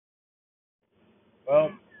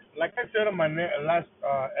Well, like I said on my last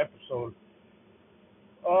episode,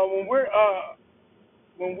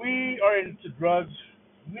 when we are into drugs,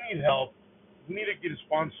 we need help. We need to get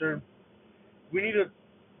sponsored. We need to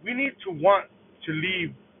we need to want to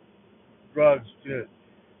leave drugs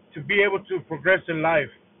to be able to progress in life.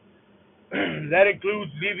 That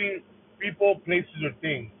includes leaving people, places, or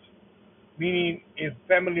things. Meaning, if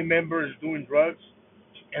family member is doing drugs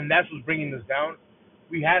and that's what's bringing us down,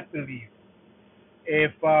 we have to leave.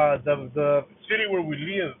 If the city where we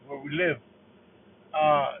live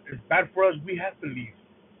is bad for us, we have to leave.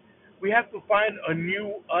 We have to find a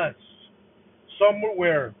new us, somewhere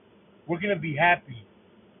where we're gonna be happy.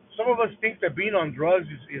 Some of us think that being on drugs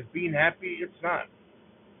is being happy. It's not.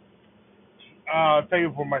 I'll tell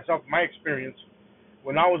you for myself, my experience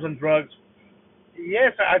when I was on drugs.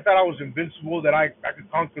 Yes, I thought I was invincible, that I could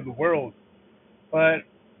conquer the world, but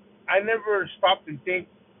I never stopped and think,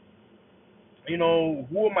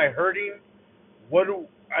 who am I hurting?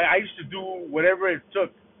 I used to do whatever it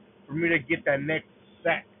took for me to get that next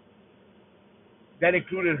sack. That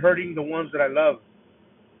included hurting the ones that I love.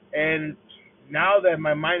 And now that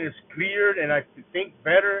my mind is cleared and I can think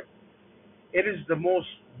better, it is the most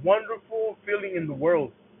wonderful feeling in the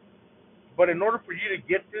world. But in order for you to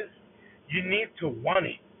get this, you need to want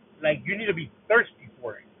it. Like, you need to be thirsty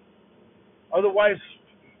for it. Otherwise,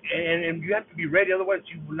 and you have to be ready. Otherwise,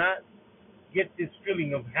 you will not get this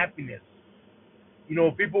feeling of happiness.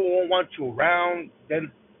 People won't want you around. They're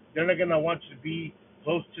not gonna want you to be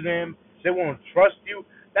close to them. They won't trust you.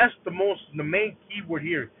 That's the main key word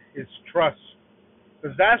here is trust,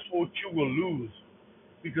 because that's what you will lose.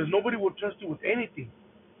 Because nobody will trust you with anything.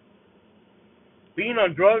 Being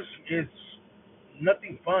on drugs is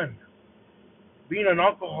nothing fun. Being on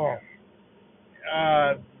alcohol,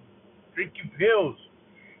 uh, drinking pills,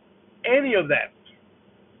 any of that,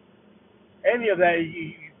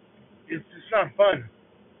 it's not fun.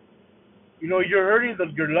 You're hurting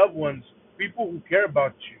your loved ones, people who care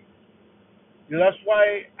about you. That's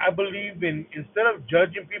why I believe in, instead of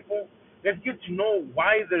judging people, let's get to know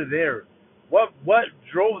why they're there. What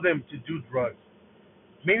drove them to do drugs?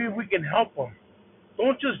 Maybe we can help them.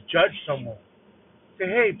 Don't just judge someone. Say,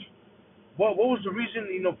 hey, what was the reason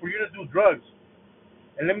for you to do drugs?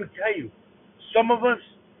 And let me tell you, some of us,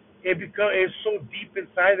 it's so deep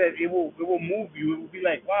inside that it will move you. It will be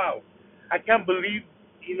like, wow, I can't believe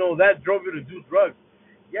that drove you to do drugs.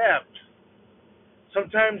 Yeah,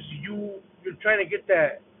 sometimes you're trying to get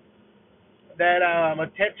that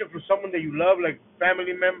attention from someone that you love, like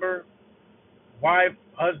family member, wife,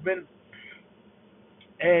 husband,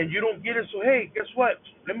 and you don't get it. So hey, guess what?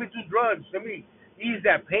 Let me do drugs. Let me ease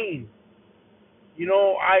that pain.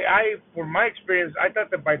 For my experience, I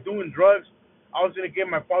thought that by doing drugs, I was gonna get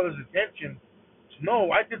my father's attention.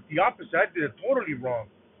 No, I did the opposite. I did it totally wrong.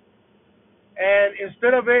 And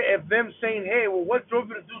instead of them saying, "Hey, well, what drove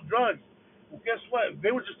you to do drugs?" Well, guess what?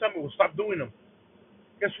 They would just tell me, "Well, stop doing them."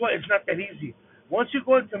 Guess what? It's not that easy. Once you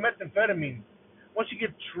go into methamphetamine, once you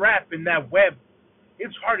get trapped in that web,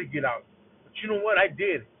 it's hard to get out. But you know what? I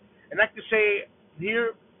did. And I can say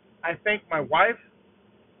here, I thank my wife,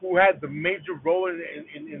 who had the major role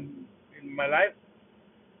in my life,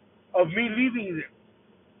 of me leaving it.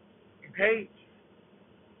 Okay?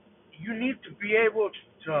 You need to be able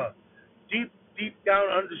to deep down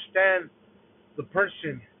understand the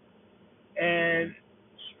person and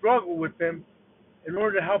struggle with them in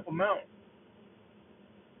order to help them out.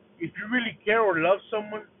 If you really care or love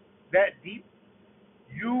someone that deep,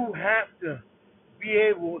 you have to be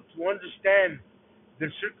able to understand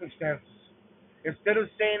their circumstances. Instead of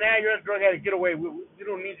saying, you're a drug addict, get away. We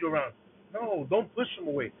don't need you around. No, don't push them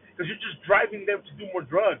away, because you're just driving them to do more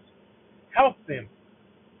drugs. Help them,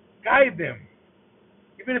 guide them,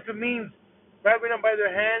 even if it means grabbing them by their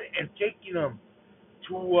hand and taking them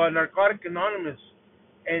to Narcotic Anonymous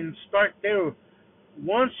and start there.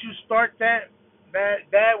 Once you start that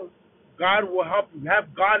God will help you.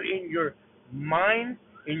 Have God in your mind,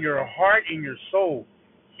 in your heart, in your soul.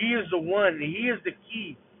 He is the one. He is the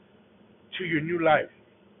key to your new life.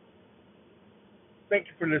 Thank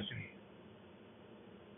you for listening.